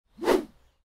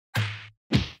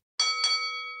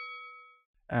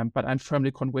but I'm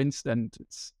firmly convinced, and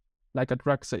it's like a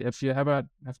drug. So if you ever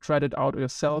have tried it out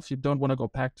yourself, you don't want to go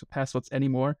back to passwords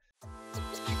anymore.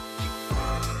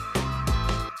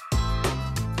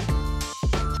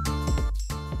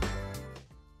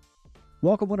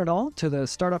 Welcome one and all to the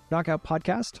Startup Knockout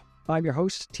Podcast. I'm your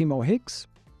host, Timo Higgs.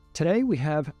 Today we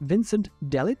have Vincent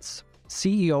Delitz,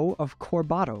 CEO of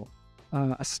Corbado,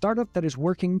 a startup that is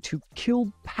working to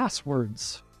kill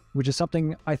passwords, which is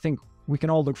something I think we can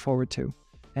all look forward to.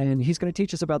 And he's going to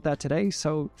teach us about that today.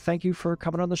 So thank you for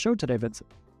coming on the show today, Vincent.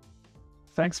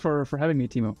 Thanks for having me,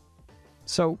 Timo.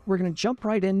 So we're going to jump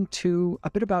right into a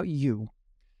bit about you.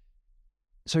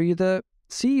 So you're the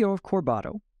CEO of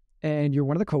Corbado, and you're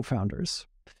one of the co-founders,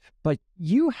 but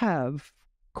you have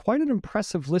quite an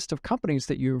impressive list of companies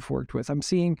that you've worked with. I'm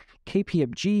seeing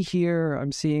KPMG here,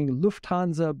 I'm seeing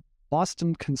Lufthansa,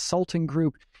 Boston Consulting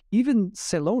Group, even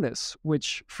Celonis,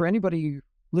 which for anybody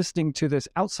listening to this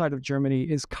outside of Germany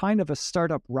is kind of a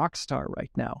startup rock star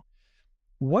right now.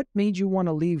 What made you want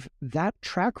to leave that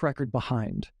track record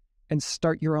behind and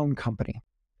start your own company?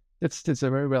 That's a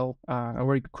very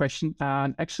good question.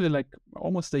 And actually, like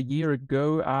almost a year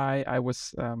ago, I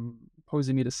was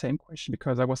posing me the same question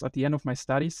because I was at the end of my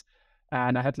studies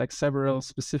and I had like several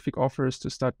specific offers to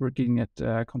start working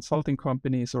at consulting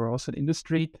companies or also in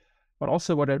industry. But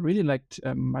also what I really liked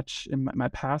much in my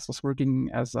past was working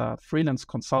as a freelance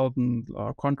consultant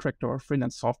or contractor or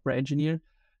freelance software engineer.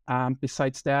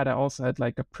 Besides that, I also had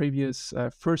like a previous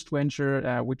first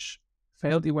venture, which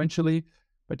failed eventually.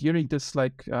 But during this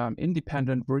like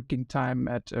independent working time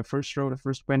at First Row, the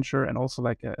first venture, and also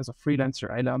like as a freelancer,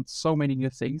 I learned so many new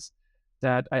things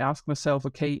that I asked myself,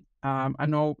 okay, I'm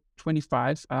now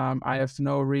 25. I have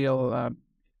no real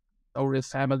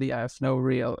family. I have no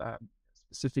real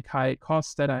specific high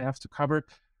costs that I have to cover.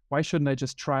 Why shouldn't I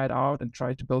just try it out and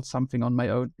try to build something on my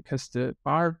own? Because the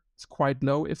bar is quite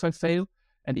low if I fail.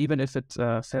 And even if it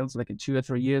fails like in 2 or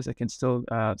 3 years, I can still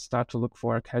start to look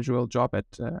for a casual job at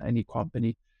any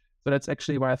company. So that's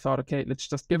actually why I thought, okay, let's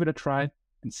just give it a try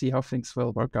and see how things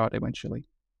will work out eventually.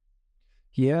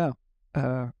 Yeah.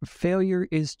 Failure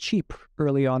is cheap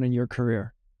early on in your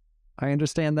career. I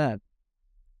understand that.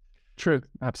 True.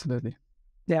 Absolutely.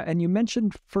 Yeah. And you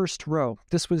mentioned First Row.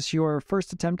 This was your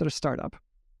first attempt at a startup.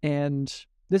 And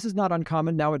this is not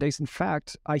uncommon nowadays. In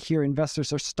fact, I hear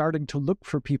investors are starting to look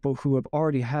for people who have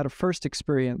already had a first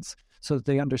experience so that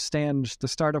they understand the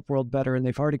startup world better and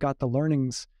they've already got the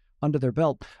learnings under their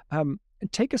belt.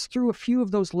 Take us through a few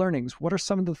of those learnings. What are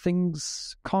some of the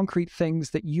things, concrete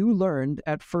things that you learned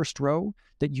at First Row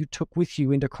that you took with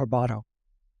you into Corbado?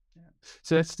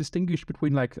 So let's distinguish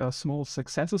between like small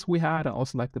successes we had and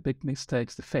also like the big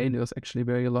mistakes, the failures actually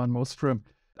where you learn most from.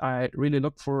 I really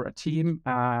look for a team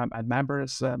and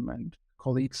members and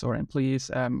colleagues or employees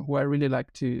who I really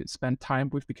like to spend time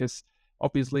with, because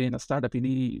obviously in a startup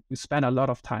you spend a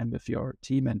lot of time with your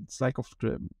team, and it's like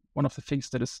one of the things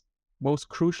that is most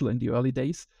crucial in the early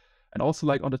days. And also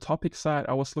like on the topic side,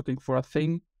 I was looking for a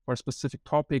thing or a specific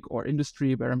topic or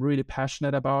industry where I'm really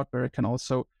passionate about, where I can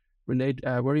also relate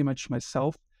very much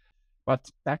myself. But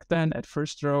back then at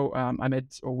First Row,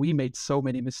 we made so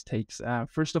many mistakes.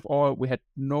 First of all, we had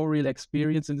no real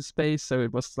experience in the space. So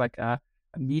it was like a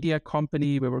media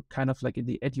company. We were kind of like in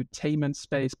the edutainment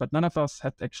space, but none of us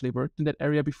had actually worked in that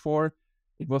area before.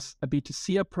 It was a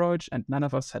B2C approach, and none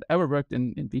of us had ever worked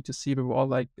in B2C. We were all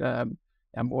like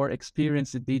more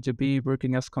experienced in B2B,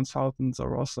 working as consultants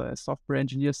or also as software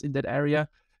engineers in that area.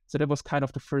 So that was kind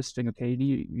of the first thing. Okay,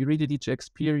 you really need to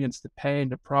experience the pain,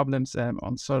 the problems,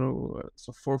 on so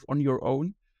forth on your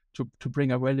own to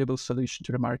bring a valuable solution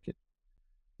to the market.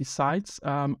 Besides,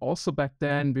 also back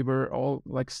then we were all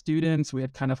like students. We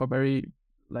had kind of a very,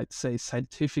 let's say,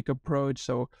 scientific approach.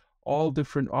 So all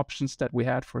different options that we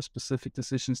had for specific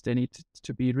decisions, they need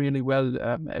to be really well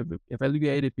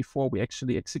evaluated before we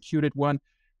actually executed one.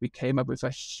 We came up with a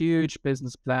huge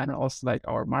business plan. Also, like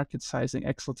our market sizing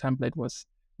Excel template was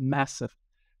massive,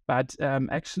 but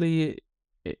actually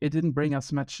it didn't bring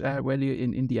us much value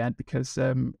in the end, because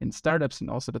in startups,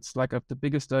 and also that's like the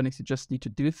biggest learnings, you just need to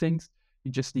do things, you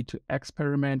just need to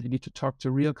experiment, you need to talk to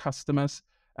real customers,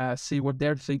 see what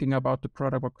they're thinking about the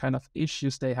product, what kind of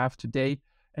issues they have today,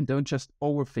 and don't just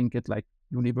overthink it like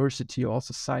university or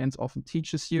also science often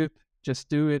teaches you. Just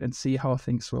do it and see how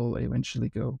things will eventually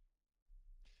go.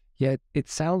 Yeah, it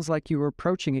sounds like you were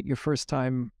approaching it your first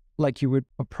time like you would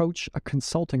approach a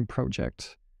consulting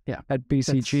project at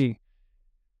BCG,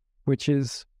 which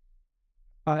is,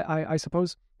 I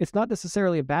suppose, it's not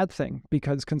necessarily a bad thing,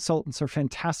 because consultants are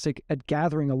fantastic at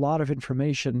gathering a lot of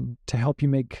information to help you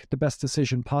make the best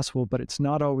decision possible, but it's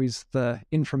not always the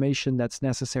information that's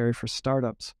necessary for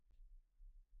startups.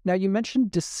 Now, you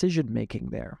mentioned decision making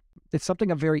there. It's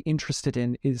something I'm very interested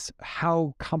in, is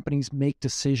how companies make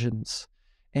decisions.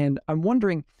 And I'm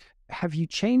wondering, have you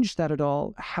changed that at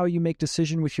all, how you make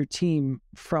decision with your team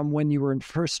from when you were in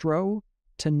first row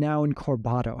to now in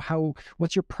Corbado?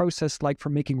 What's your process like for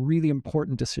making really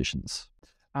important decisions?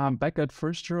 Back at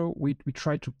first row, we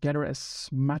tried to gather as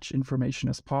much information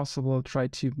as possible, try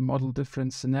to model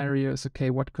different scenarios. Okay,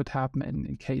 what could happen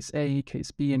in case A,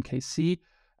 case B, and case C.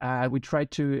 We try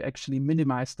to actually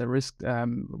minimize the risk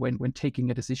when taking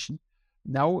a decision.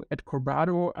 Now at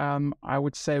Corbado, I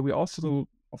would say we also,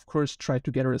 of course, try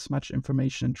to gather as much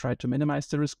information and try to minimize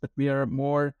the risk, but we are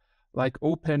more like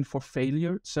open for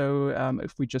failure. So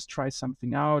if we just try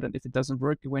something out and if it doesn't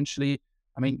work eventually,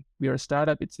 I mean, we are a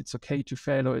startup. It's okay to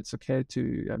fail, or it's okay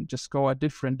to just go a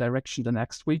different direction the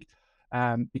next week.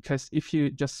 Because if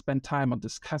you just spend time on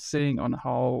discussing on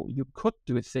how you could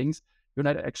do things, you're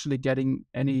not actually getting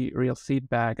any real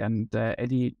feedback and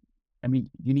you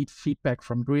need feedback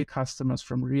from real customers,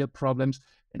 from real problems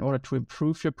in order to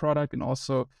improve your product and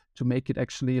also to make it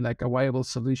actually like a viable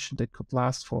solution that could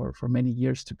last for many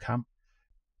years to come.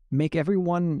 Make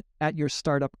everyone at your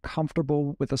startup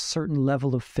comfortable with a certain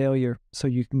level of failure so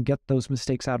you can get those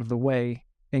mistakes out of the way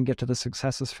and get to the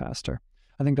successes faster.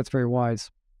 I think that's very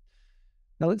wise.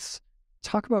 Now let's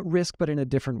talk about risk, but in a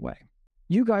different way.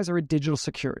 You guys are a digital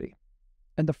security.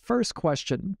 And the first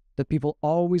question that people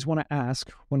always want to ask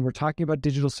when we're talking about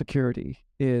digital security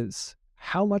is,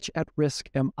 how much at risk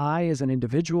am I as an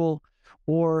individual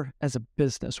or as a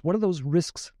business? What do those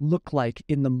risks look like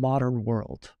in the modern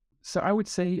world? So I would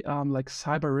say like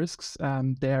cyber risks,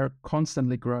 they're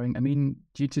constantly growing. I mean,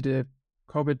 due to the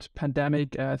COVID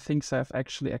pandemic, things have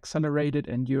actually accelerated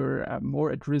and you're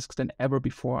more at risk than ever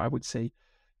before, I would say.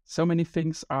 So many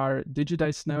things are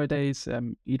digitized nowadays,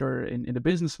 either in the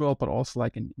business world, but also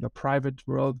like in the private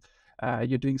world.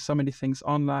 You're doing so many things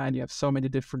online. You have so many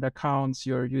different accounts.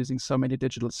 You're using so many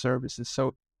digital services.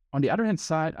 So on the other hand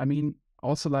side, I mean,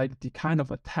 also like the kind of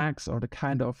attacks or the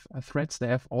kind of threats, they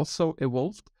have also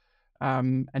evolved.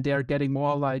 And they are getting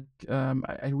more like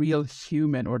a real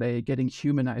human, or they're getting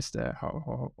humanized,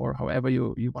 or however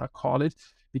you want to call it.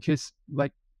 Because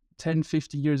like 10,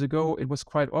 50 years ago, it was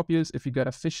quite obvious if you got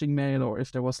a phishing mail or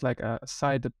if there was like a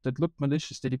site that looked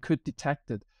malicious that you could detect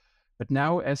it. But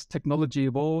now as technology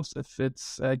evolves, if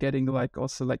it's getting like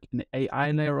also like an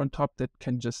AI layer on top that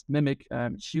can just mimic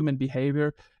human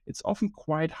behavior, it's often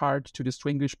quite hard to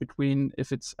distinguish between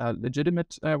if it's a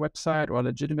legitimate website or a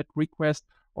legitimate request,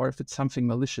 or if it's something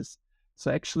malicious. So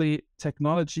actually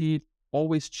technology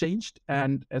always changed.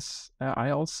 And as I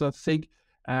also think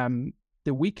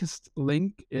the weakest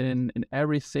link in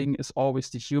everything is always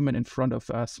the human in front of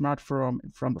a smartphone,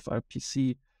 in front of a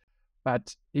PC.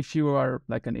 But if you are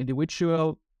like an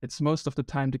individual, it's most of the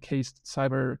time the case that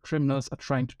cyber criminals are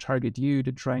trying to target you.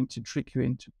 They're trying to trick you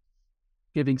into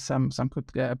giving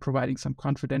providing some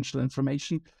confidential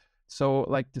information. So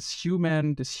like this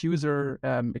user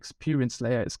experience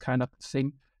layer is kind of the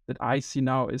thing that I see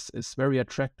now is very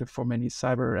attractive for many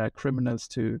cyber criminals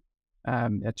to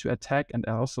attack. And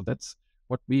also that's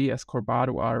what we as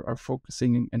Corbado are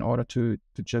focusing in order to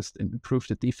just improve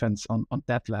the defense on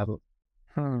that level.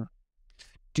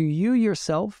 Do you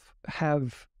yourself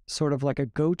have sort of like a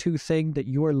go-to thing that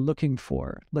you're looking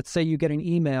for? Let's say you get an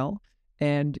email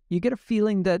and you get a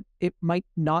feeling that it might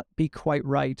not be quite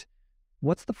right.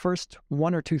 What's the first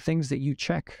one or two things that you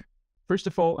check? First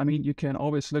of all, I mean, you can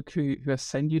always look who has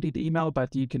sent you the email,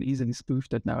 but you can easily spoof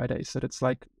that nowadays. So that's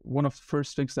like one of the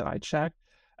first things that I check.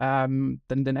 Then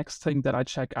the next thing that I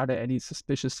check, are there any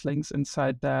suspicious links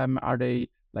inside them? Are they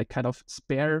like kind of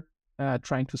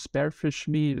trying to spearfish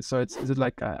me? So is it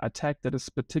like an attack that is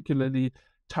particularly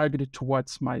targeted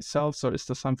towards myself? So is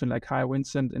there something like "Hi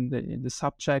Vincent" in the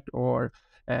subject or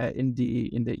in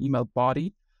the email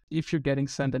body? If you're getting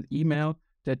sent an email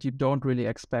that you don't really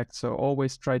expect, so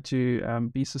always try to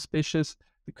be suspicious,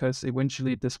 because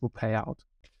eventually this will pay out.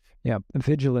 Yeah,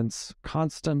 vigilance,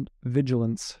 constant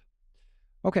vigilance.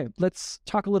 Okay, let's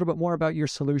talk a little bit more about your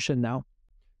solution now.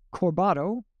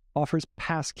 Corbado offers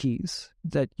Passkeys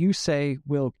that you say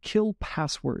will kill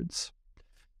passwords.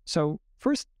 So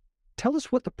first, tell us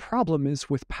what the problem is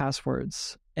with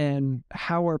passwords and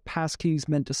how are Passkeys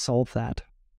meant to solve that?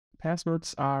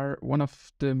 Passwords are one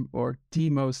of the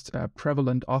most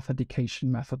prevalent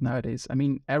authentication method nowadays. I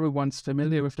mean, everyone's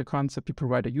familiar with the concept. You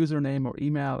provide a username or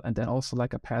email and then also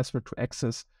like a password to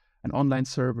access an online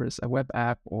service, a web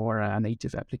app, or a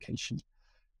native application.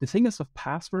 The thing is with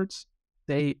passwords,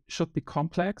 they should be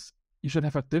complex. You should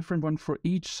have a different one for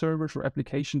each service or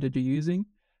application that you're using.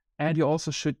 And you also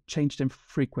should change them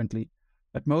frequently.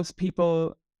 But most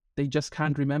people they just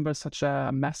can't remember such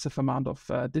a massive amount of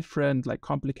different like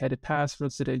complicated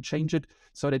passwords, so they change it.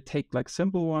 So they take like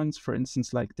simple ones, for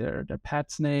instance, like their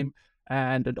pet's name,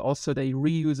 and also they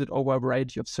reuse it over a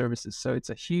variety of services. So it's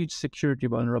a huge security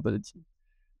vulnerability.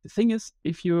 The thing is,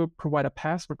 if you provide a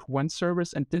password to one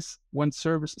service and this one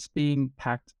service is being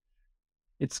hacked,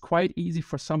 it's quite easy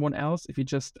for someone else if you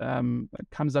just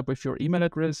comes up with your email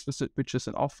address, which is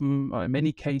often, in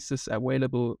many cases,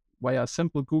 available via a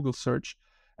simple Google search.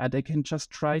 They can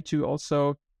just try to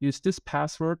also use this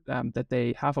password that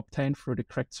they have obtained through the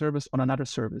correct service on another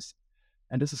service.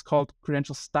 And this is called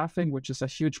credential stuffing, which is a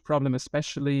huge problem,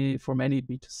 especially for many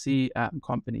B2C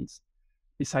companies.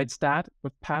 Besides that,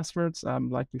 with passwords,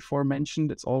 like before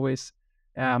mentioned, it's always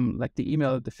like the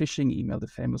email, the phishing email, the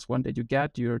famous one that you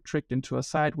get. You're tricked into a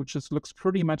site which just looks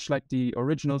pretty much like the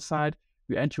original site.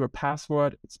 You enter your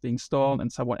password, it's being stolen,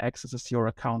 and someone accesses your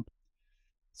account.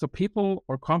 So people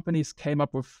or companies came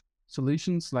up with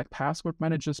solutions like password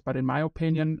managers, but in my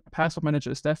opinion, a password manager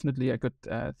is definitely a good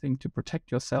thing to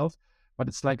protect yourself, but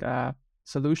it's like a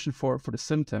solution for the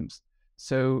symptoms.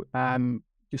 So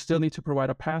you still need to provide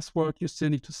a password, you still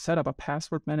need to set up a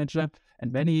password manager,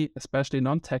 and many, especially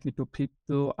non-technical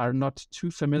people, are not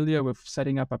too familiar with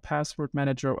setting up a password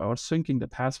manager or syncing the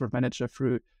password manager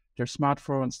through their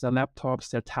smartphones, their laptops,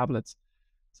 their tablets.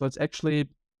 So it's actually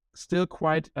still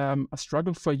quite a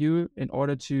struggle for you in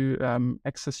order to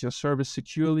access your service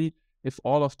securely if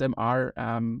all of them are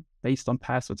based on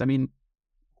passwords. I mean,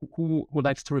 who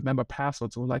likes to remember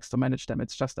passwords, who likes to manage them?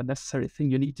 It's just a necessary thing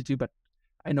you need to do, but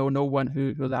I know no one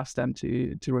who loves them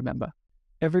to remember.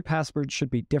 Every password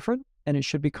should be different and it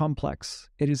should be complex.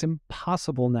 It is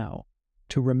impossible now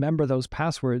to remember those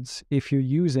passwords if you're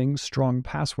using strong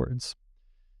passwords.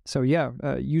 So yeah,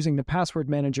 using the password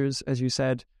managers, as you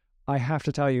said, I have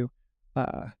to tell you,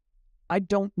 I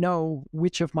don't know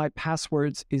which of my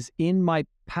passwords is in my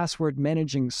password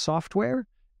managing software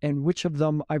and which of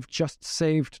them I've just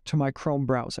saved to my Chrome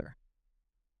browser.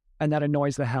 And that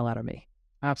annoys the hell out of me.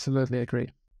 Absolutely agree.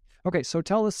 Okay, so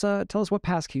tell us what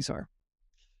passkeys are.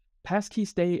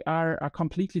 Passkeys, they are a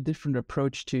completely different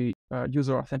approach to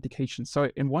user authentication. So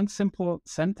in one simple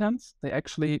sentence, they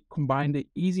actually combine the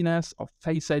easiness of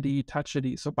Face ID, Touch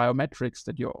ID, so biometrics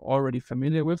that you're already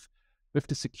familiar with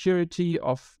the security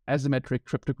of asymmetric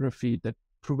cryptography that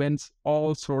prevents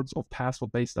all sorts of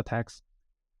password-based attacks.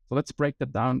 So let's break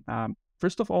that down.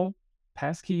 First of all,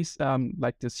 passkeys,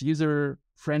 like this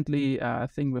user-friendly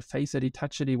thing with Face ID,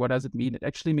 Touch ID, what does it mean? It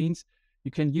actually means you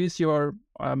can use your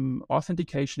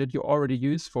authentication that you already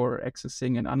use for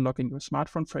accessing and unlocking your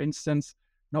smartphone, for instance,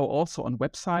 now also on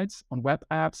websites, on web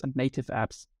apps, and native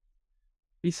apps.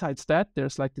 Besides that,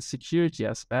 there's like the security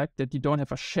aspect that you don't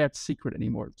have a shared secret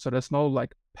anymore. So there's no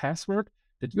like password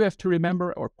that you have to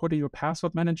remember or put in your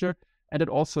password manager, and it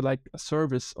also like a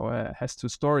service or has to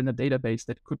store in a database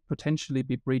that could potentially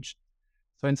be breached.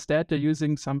 So instead, they're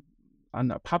using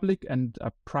a public and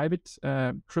a private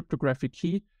cryptographic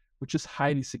key, which is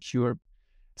highly secure.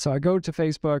 So I go to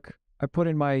Facebook, I put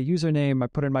in my username, I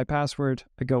put in my password,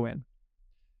 I go in.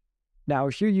 Now,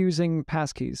 if you're using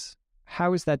passkeys,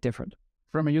 how is that different?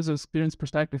 From a user experience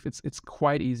perspective, it's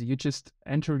quite easy. You just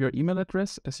enter your email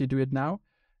address as you do it now,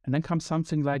 and then comes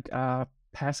something like a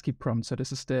passkey prompt. So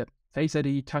this is the Face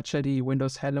ID, Touch ID,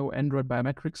 Windows Hello, Android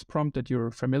biometrics prompt that you're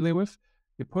familiar with.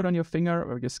 You put on your finger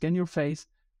or you scan your face,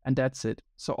 and that's it.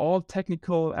 So all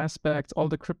technical aspects, all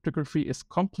the cryptography is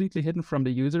completely hidden from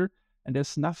the user, and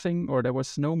there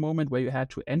was no moment where you had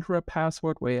to enter a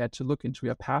password, where you had to look into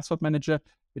your password manager.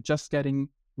 You're just getting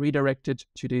redirected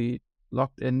to the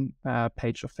logged in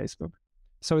page of Facebook.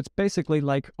 So it's basically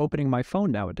like opening my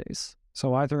phone nowadays.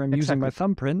 So either I'm using my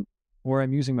thumbprint or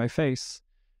I'm using my face,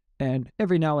 and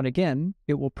every now and again,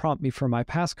 it will prompt me for my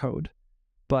passcode.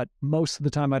 But most of the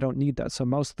time, I don't need that. So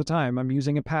most of the time, I'm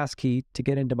using a passkey to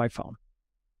get into my phone.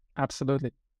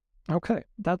 Absolutely. Okay,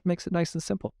 that makes it nice and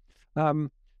simple.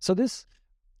 So this,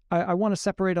 I want to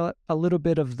separate a little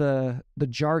bit of the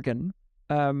jargon.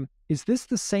 Is this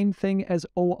the same thing as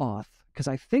OAuth? Because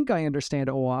I think I understand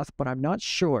OAuth, but I'm not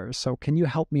sure. So can you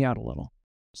help me out a little?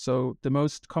 So the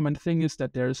most common thing is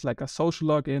that there's like a social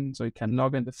login. So you can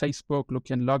log in with Facebook, you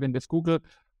can log in with Google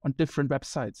on different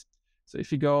websites. So if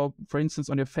you go, for instance,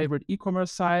 on your favorite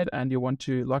e-commerce site and you want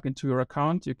to log into your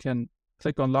account, you can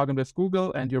click on login with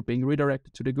Google and you're being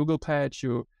redirected to the Google page.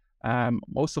 You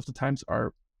most of the times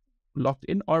are logged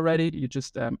in already. You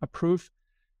just approve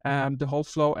the whole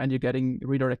flow and you're getting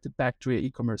redirected back to your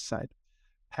e-commerce site.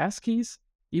 Passkeys,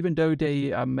 even though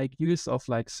they make use of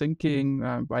like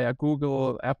syncing via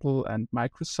Google, Apple, and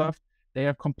Microsoft, they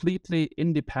are completely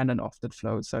independent of that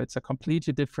flow. So it's a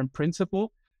completely different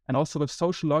principle. And also with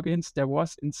social logins, there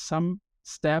was a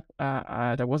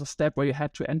step where you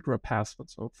had to enter a password.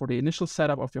 So for the initial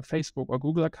setup of your Facebook or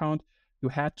Google account, you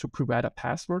had to provide a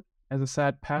password. As I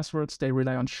said, passwords, they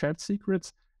rely on shared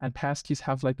secrets, and passkeys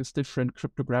have like this different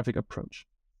cryptographic approach.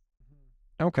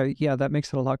 Okay, yeah, that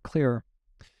makes it a lot clearer.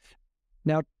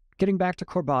 Now, getting back to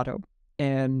Corbado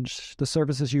and the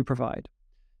services you provide.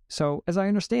 So, as I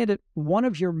understand it, one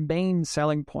of your main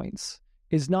selling points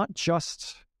is not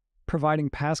just providing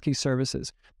passkey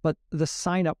services, but the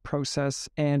sign-up process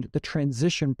and the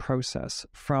transition process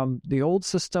from the old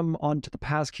system onto the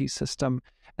passkey system,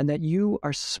 and that you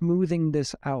are smoothing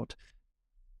this out.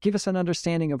 Give us an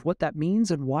understanding of what that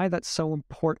means and why that's so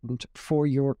important for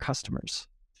your customers.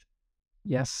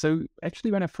 Yes, so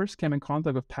actually when I first came in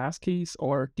contact with passkeys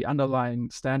or the underlying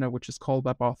standard, which is called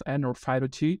WebAuthn or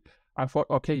 502, I thought,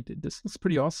 okay, this is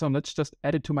pretty awesome. Let's just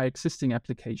add it to my existing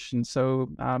application. So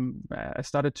I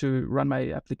started to run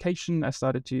my application. I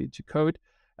started to code,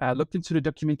 looked into the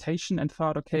documentation and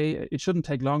thought, okay, it shouldn't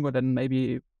take longer than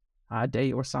maybe a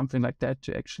day or something like that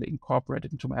to actually incorporate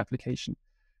it into my application.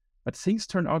 But things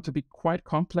turned out to be quite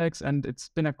complex, and it's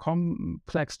been a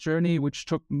complex journey which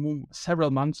took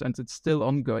several months, and it's still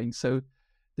ongoing. So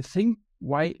the thing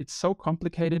why it's so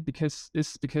complicated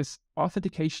is because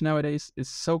authentication nowadays is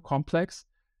so complex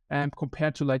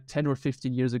compared to like 10 or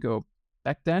 15 years ago.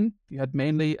 Back then, you had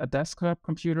mainly a desktop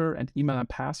computer and email and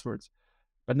passwords.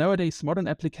 But nowadays, modern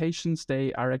applications,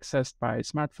 they are accessed by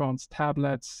smartphones,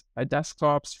 tablets, by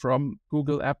desktops, from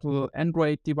Google, Apple,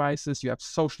 Android devices. You have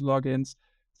social logins.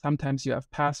 Sometimes you have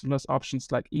passwordless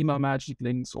options like email magic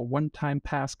links or one-time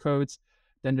passcodes.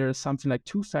 Then there is something like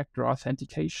two-factor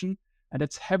authentication, and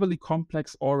it's heavily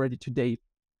complex already today.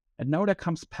 And now there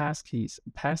comes passkeys.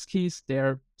 Passkeys,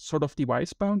 they're sort of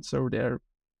device-bound, so they're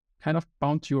kind of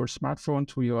bound to your smartphone,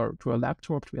 to a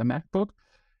laptop, to a MacBook.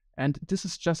 And this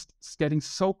is just getting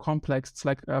so complex. It's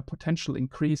like a potential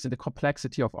increase in the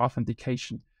complexity of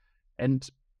authentication. And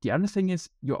the other thing is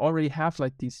you already have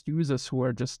like these users who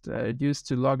are just used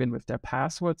to log in with their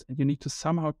passwords, and you need to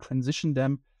somehow transition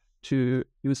them to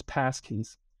use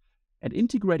passkeys. And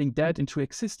integrating that into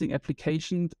existing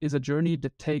applications is a journey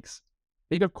that takes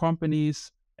bigger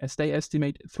companies, as they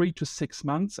estimate, 3 to 6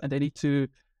 months, and they need to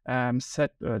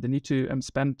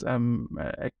spend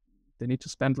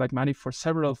like money for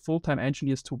several full-time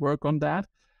engineers to work on that.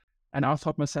 And I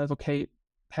thought myself, okay,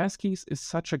 passkeys is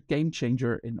such a game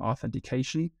changer in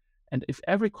authentication. And if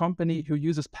every company who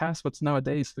uses passwords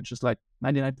nowadays, which is like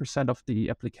 99% of the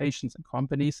applications and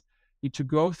companies, need to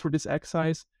go through this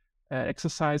exercise,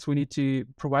 we need to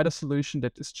provide a solution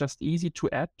that is just easy to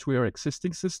add to your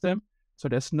existing system. So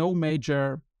there's no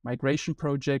major migration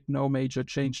project, no major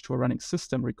change to a running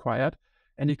system required.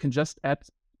 And you can just add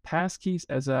passkeys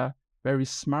as a very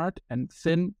smart and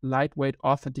thin, lightweight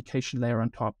authentication layer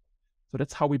on top. So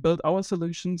that's how we build our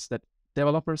solutions, that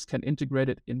developers can integrate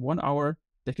it in 1 hour.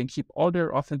 They can keep all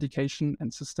their authentication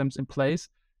and systems in place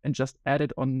and just add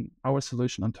it on our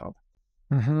solution on top.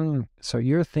 Mm-hmm. So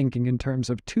you're thinking in terms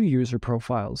of two user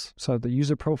profiles. So the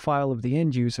user profile of the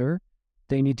end user,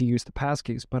 they need to use the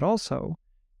passkeys, but also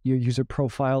your user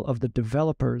profile of the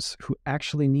developers who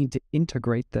actually need to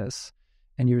integrate this,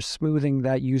 and you're smoothing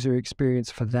that user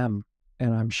experience for them.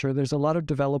 And I'm sure there's a lot of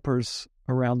developers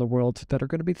around the world that are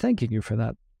going to be thanking you for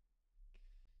that.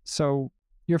 So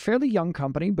you're a fairly young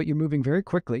company, but you're moving very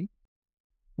quickly.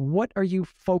 What are you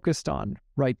focused on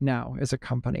right now as a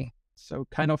company? So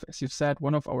kind of, as you said,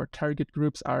 one of our target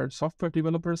groups are software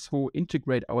developers who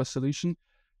integrate our solution.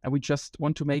 And we just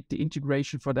want to make the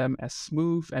integration for them as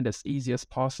smooth and as easy as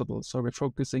possible. So we're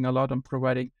focusing a lot on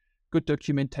providing good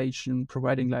documentation,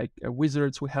 providing like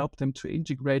wizards who help them to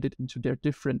integrate it into their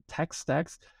different tech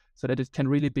stacks so that it can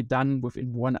really be done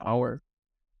within 1 hour.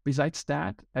 Besides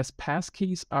that, as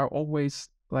passkeys are always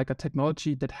like a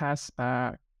technology that has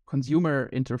a consumer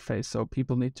interface, so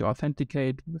people need to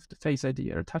authenticate with the Face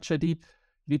ID or Touch ID. You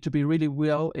need to be really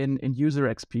well in user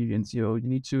experience. You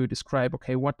need to describe,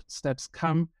 okay, what steps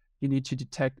come. You need to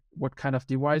detect what kind of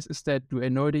device is that. Do I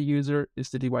know the user? Is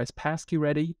the device passkey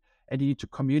ready? And you need to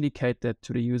communicate that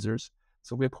to the users.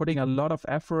 So we're putting a lot of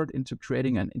effort into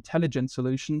creating an intelligent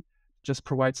solution that just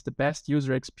provides the best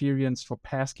user experience for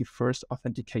passkey first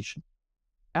authentication.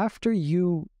 After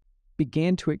you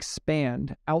began to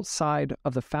expand outside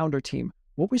of the founder team,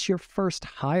 what was your first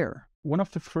hire? One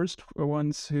of the first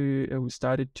ones who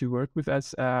started to work with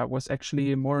us was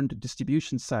actually more on the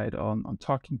distribution side, on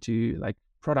talking to like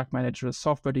product managers,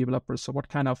 software developers. So what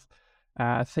kind of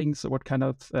things, what kind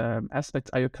of aspects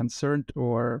are you concerned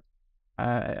or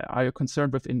are you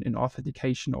concerned with in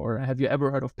authentication, or have you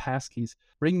ever heard of Passkeys?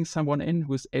 Bringing someone in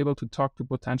who's able to talk to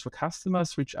potential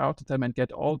customers, reach out to them, and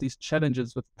get all these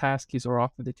challenges with Passkeys or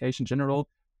authentication in general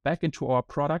back into our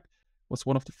product was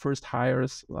one of the first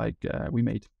hires we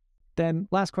made. Then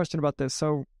last question about this.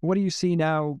 So what do you see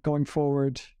now going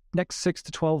forward, next 6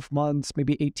 to 12 months,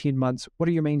 maybe 18 months? What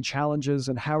are your main challenges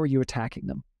and how are you attacking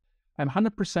them? I'm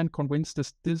 100% convinced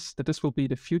that this will be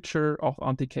the future of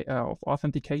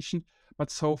authentication. But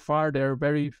so far, there are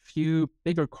very few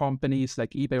bigger companies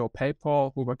like eBay or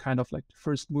PayPal who were kind of like the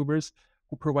first movers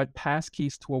who provide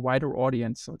passkeys to a wider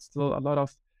audience. So it's still a lot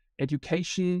of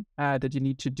education that you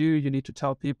need to do. You need to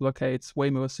tell people, okay, it's way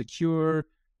more secure.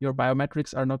 Your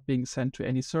biometrics are not being sent to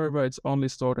any server. It's only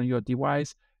stored on your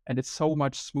device. And it's so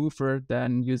much smoother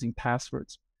than using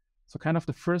passwords. So kind of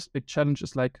the first big challenge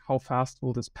is like, how fast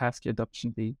will this passkey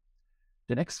adoption be?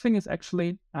 The next thing is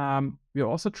actually, we are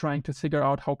also trying to figure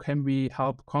out how can we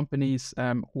help companies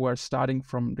who are starting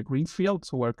from the greenfield,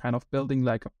 so we're kind of building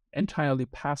like an entirely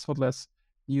passwordless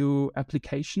new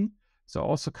application. So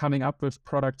also coming up with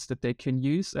products that they can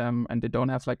use and they don't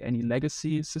have like any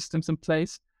legacy systems in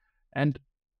place. And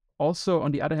also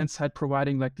on the other hand side,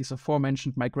 providing like these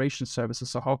aforementioned migration services.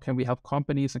 So how can we help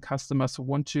companies and customers who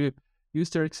want to use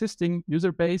their existing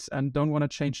user base and don't want to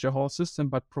change their whole system,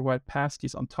 but provide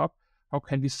passkeys on top? How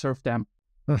can we serve them?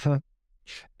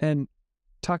 And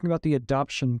talking about the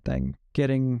adoption thing,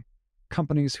 getting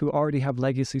companies who already have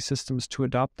legacy systems to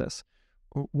adopt this,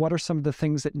 what are some of the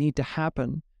things that need to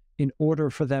happen in order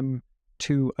for them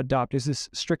to adopt? Is this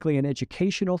strictly an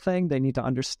educational thing? They need to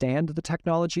understand the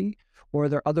technology, or are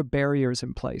there other barriers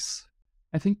in place?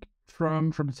 I think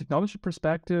from a technology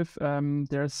perspective,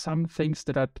 there are some things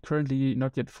that are currently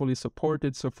not yet fully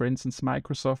supported. So for instance,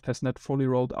 Microsoft has not fully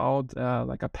rolled out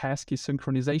like a passkey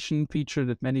synchronization feature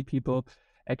that many people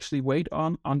actually wait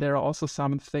on. And there are also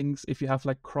some things if you have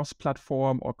like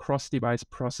cross-platform or cross-device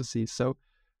processes. So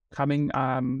coming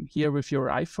here with your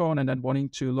iPhone and then wanting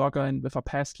to log in with a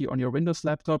passkey on your Windows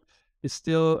laptop is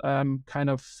still kind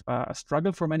of a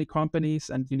struggle for many companies,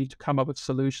 and you need to come up with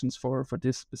solutions for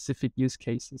these specific use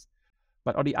cases.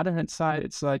 But on the other hand side,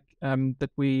 it's like that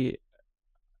we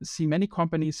see many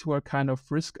companies who are kind of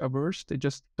risk averse. They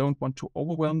just don't want to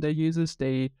overwhelm their users.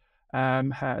 They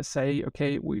say,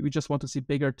 okay, we just want to see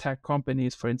bigger tech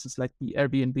companies, for instance, like the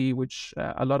Airbnb, which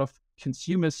a lot of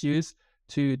consumers use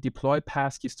to deploy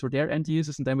passkeys to their end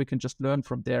users, and then we can just learn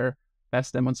from their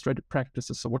best demonstrated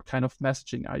practices. So what kind of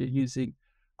messaging are you using?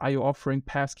 Are you offering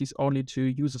passkeys only to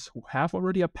users who have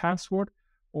already a password?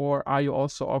 Or are you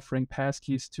also offering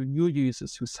passkeys to new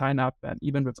users who sign up and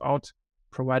even without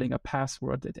providing a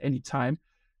password at any time?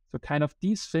 So kind of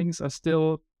these things are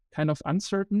still kind of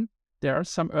uncertain. There are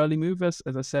some early movers,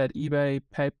 as I said, eBay,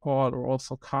 PayPal, or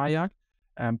also Kayak.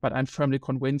 But I'm firmly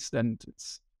convinced, and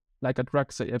it's like a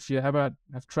drug. So if you have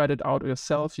tried it out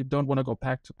yourself, you don't want to go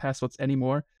back to passwords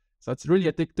anymore. So it's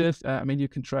really addictive. I mean, you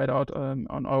can try it out on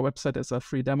our website as a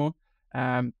free demo.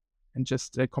 And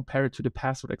just compare it to the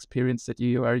password experience that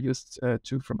you are used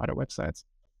to from other websites.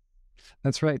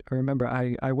 That's right. I remember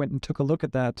I went and took a look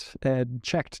at that and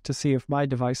checked to see if my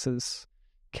devices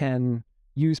can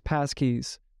use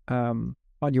passkeys. On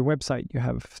your website, you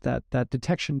have that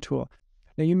detection tool.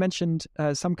 Now, you mentioned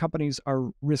some companies are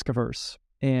risk averse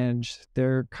and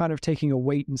they're kind of taking a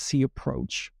wait and see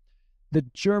approach. The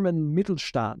German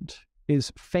Mittelstand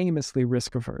is famously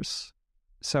risk averse.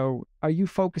 So are you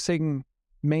focusing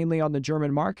mainly on the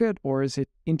German market, or is it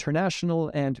international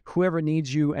and whoever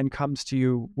needs you and comes to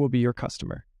you will be your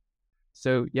customer?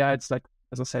 So yeah, it's like,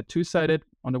 as I said, two-sided.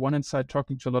 On the one hand side,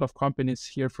 talking to a lot of companies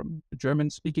here from the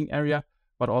German-speaking area,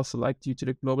 but also like due to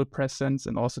the global presence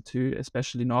and also to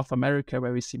especially North America,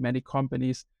 where we see many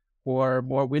companies who are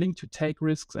more willing to take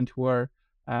risks and who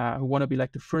want to be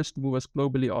like the first movers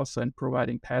globally also in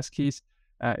providing passkeys.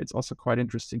 It's also quite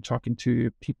interesting talking to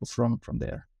people from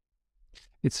there.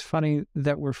 It's funny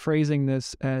that we're phrasing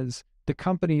this as the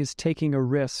company is taking a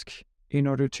risk in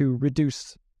order to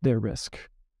reduce their risk.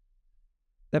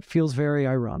 That feels very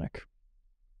ironic.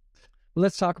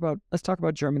 Let's talk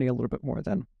about Germany a little bit more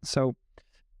then. So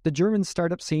the German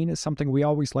startup scene is something we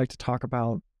always like to talk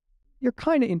about. You're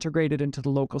kind of integrated into the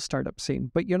local startup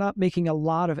scene, but you're not making a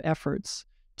lot of efforts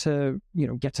to,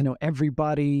 get to know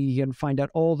everybody and find out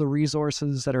all the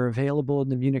resources that are available in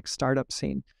the Munich startup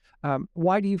scene.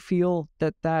 Why do you feel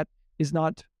that is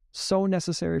not so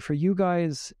necessary for you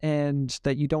guys and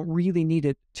that you don't really need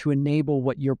it to enable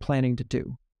what you're planning to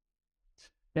do?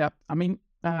 Yeah, I mean,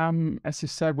 as you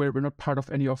said, we're not part of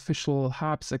any official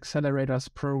hubs,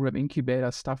 accelerators, program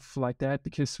incubators, stuff like that,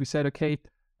 because we said, okay,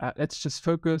 let's just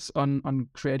focus on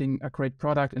creating a great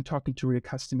product and talking to real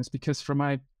customers. Because from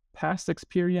my past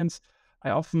experience, I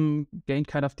often gain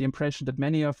kind of the impression that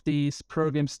many of these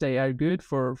programs, they are good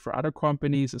for other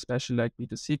companies, especially like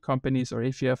B2C companies, or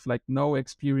if you have like no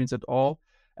experience at all,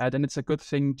 then it's a good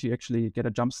thing to actually get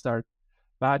a jump start.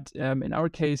 But in our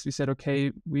case, we said,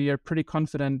 okay, we are pretty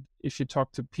confident if you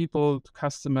talk to people, to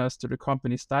customers, to the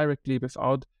companies directly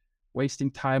without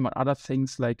wasting time on other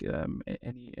things like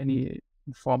any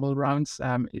informal rounds,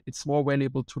 it's more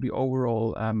valuable to the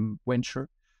overall venture.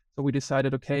 So we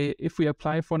decided, okay, if we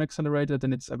apply for an accelerator,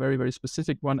 then it's a very, very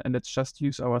specific one, and let's just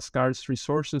use our scarce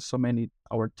resources, so mainly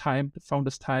our time, the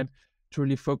founder's time, to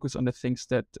really focus on the things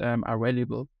that are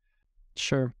valuable.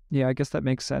 Sure. Yeah, I guess that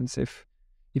makes sense. If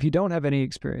you don't have any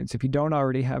experience, if you don't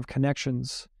already have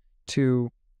connections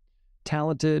to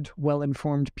talented,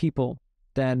 well-informed people,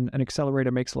 then an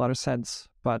accelerator makes a lot of sense.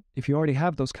 But if you already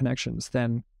have those connections,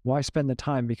 then why spend the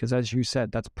time? Because as you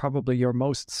said, that's probably your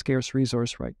most scarce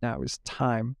resource right now is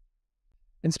time.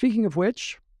 And speaking of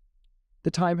which,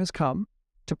 the time has come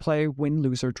to play win,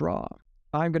 lose, or draw.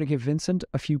 I'm going to give Vincent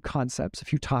a few concepts, a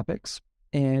few topics,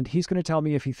 and he's going to tell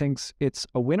me if he thinks it's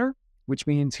a winner, which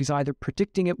means he's either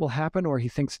predicting it will happen or he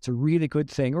thinks it's a really good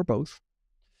thing, or both.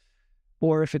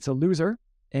 Or if it's a loser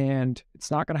and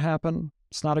it's not going to happen,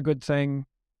 it's not a good thing,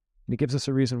 and he gives us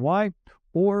a reason why.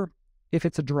 Or if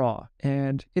it's a draw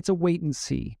and it's a wait and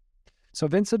see. So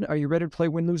Vincent, are you ready to play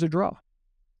win, lose, or draw?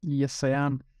 Yes, I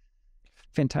am.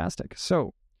 Fantastic.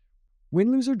 So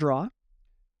win, lose, or draw,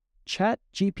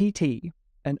 ChatGPT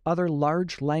and other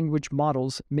large language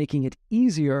models making it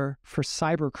easier for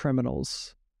cyber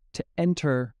criminals to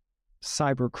enter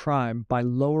cybercrime by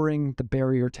lowering the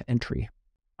barrier to entry.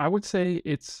 I would say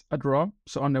it's a draw.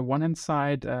 So on the one hand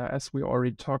side, as we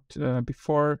already talked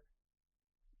before,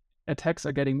 attacks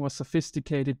are getting more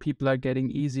sophisticated. People are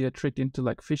getting easier tricked into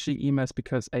like phishing emails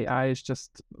because AI is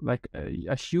just like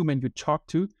a human you talk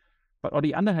to. But on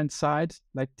the other hand side,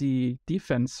 like the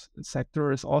defense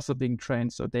sector is also being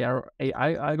trained. So there are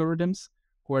AI algorithms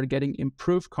who are getting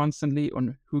improved constantly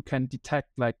on who can detect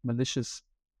like malicious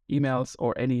emails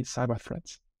or any cyber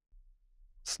threats.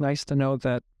 It's nice to know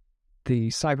that the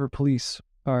cyber police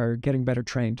are getting better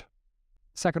trained.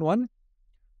 Second one,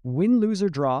 win, lose, or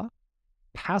draw,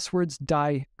 passwords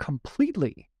die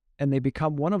completely and they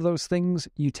become one of those things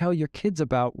you tell your kids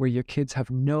about where your kids have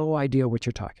no idea what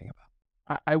you're talking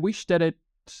about. I wish that it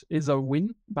is a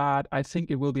win, but I think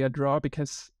it will be a draw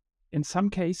because in some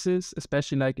cases,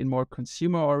 especially like in more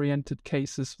consumer-oriented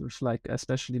cases with like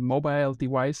especially mobile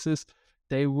devices,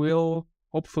 they will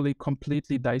hopefully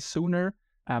completely die sooner.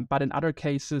 But in other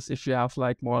cases, if you have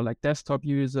like more like desktop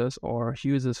users or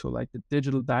users who like the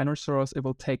digital dinosaurs, it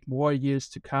will take more years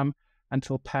to come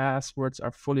until passwords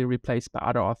are fully replaced by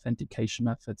other authentication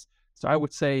methods. So I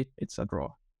would say it's a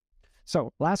draw.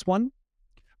 So last one,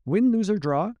 win, lose, or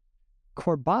draw,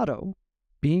 Corbado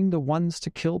being the ones to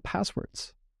kill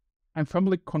passwords. I'm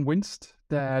firmly convinced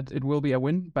that it will be a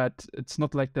win, but it's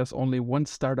not like there's only one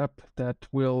startup that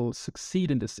will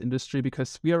succeed in this industry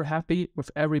because we are happy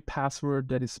with every password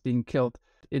that is being killed.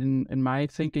 In my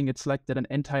thinking, it's like that an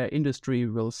entire industry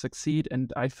will succeed,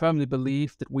 and I firmly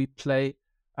believe that we play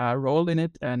a role in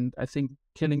it, and I think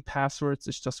killing passwords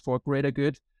is just for greater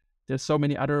good. There's so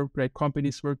many other great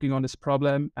companies working on this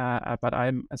problem, but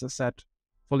I'm, as I said,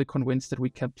 fully convinced that we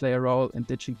can play a role in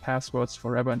ditching passwords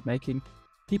forever and making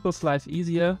people's life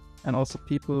easier and also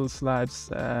people's lives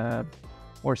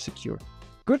more secure.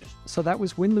 Good. So that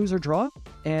was win, lose, or draw.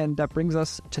 And that brings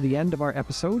us to the end of our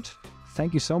episode.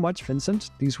 Thank you so much,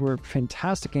 Vincent. These were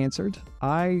fantastic answered.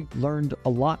 I learned a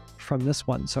lot from this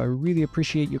one, so I really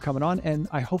appreciate you coming on, and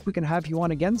I hope we can have you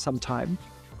on again sometime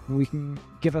and we can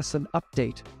give us an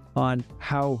update on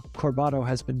how Corbado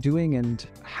has been doing and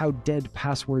how dead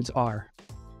passwords are.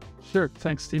 Sure.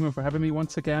 Thanks, Timo, for having me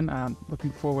once again. And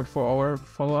looking forward for our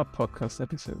follow-up podcast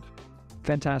episode.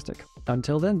 Fantastic.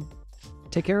 Until then,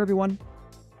 take care, everyone.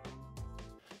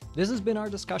 This has been our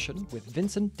discussion with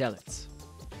Vincent Delitz.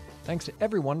 Thanks to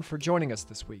everyone for joining us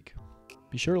this week.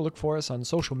 Be sure to look for us on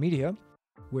social media.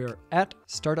 We're at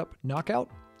Startup Knockout.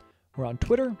 We're on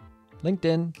Twitter,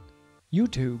 LinkedIn,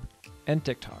 YouTube, and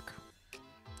TikTok.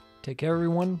 Take care,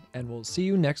 everyone, and we'll see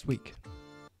you next week.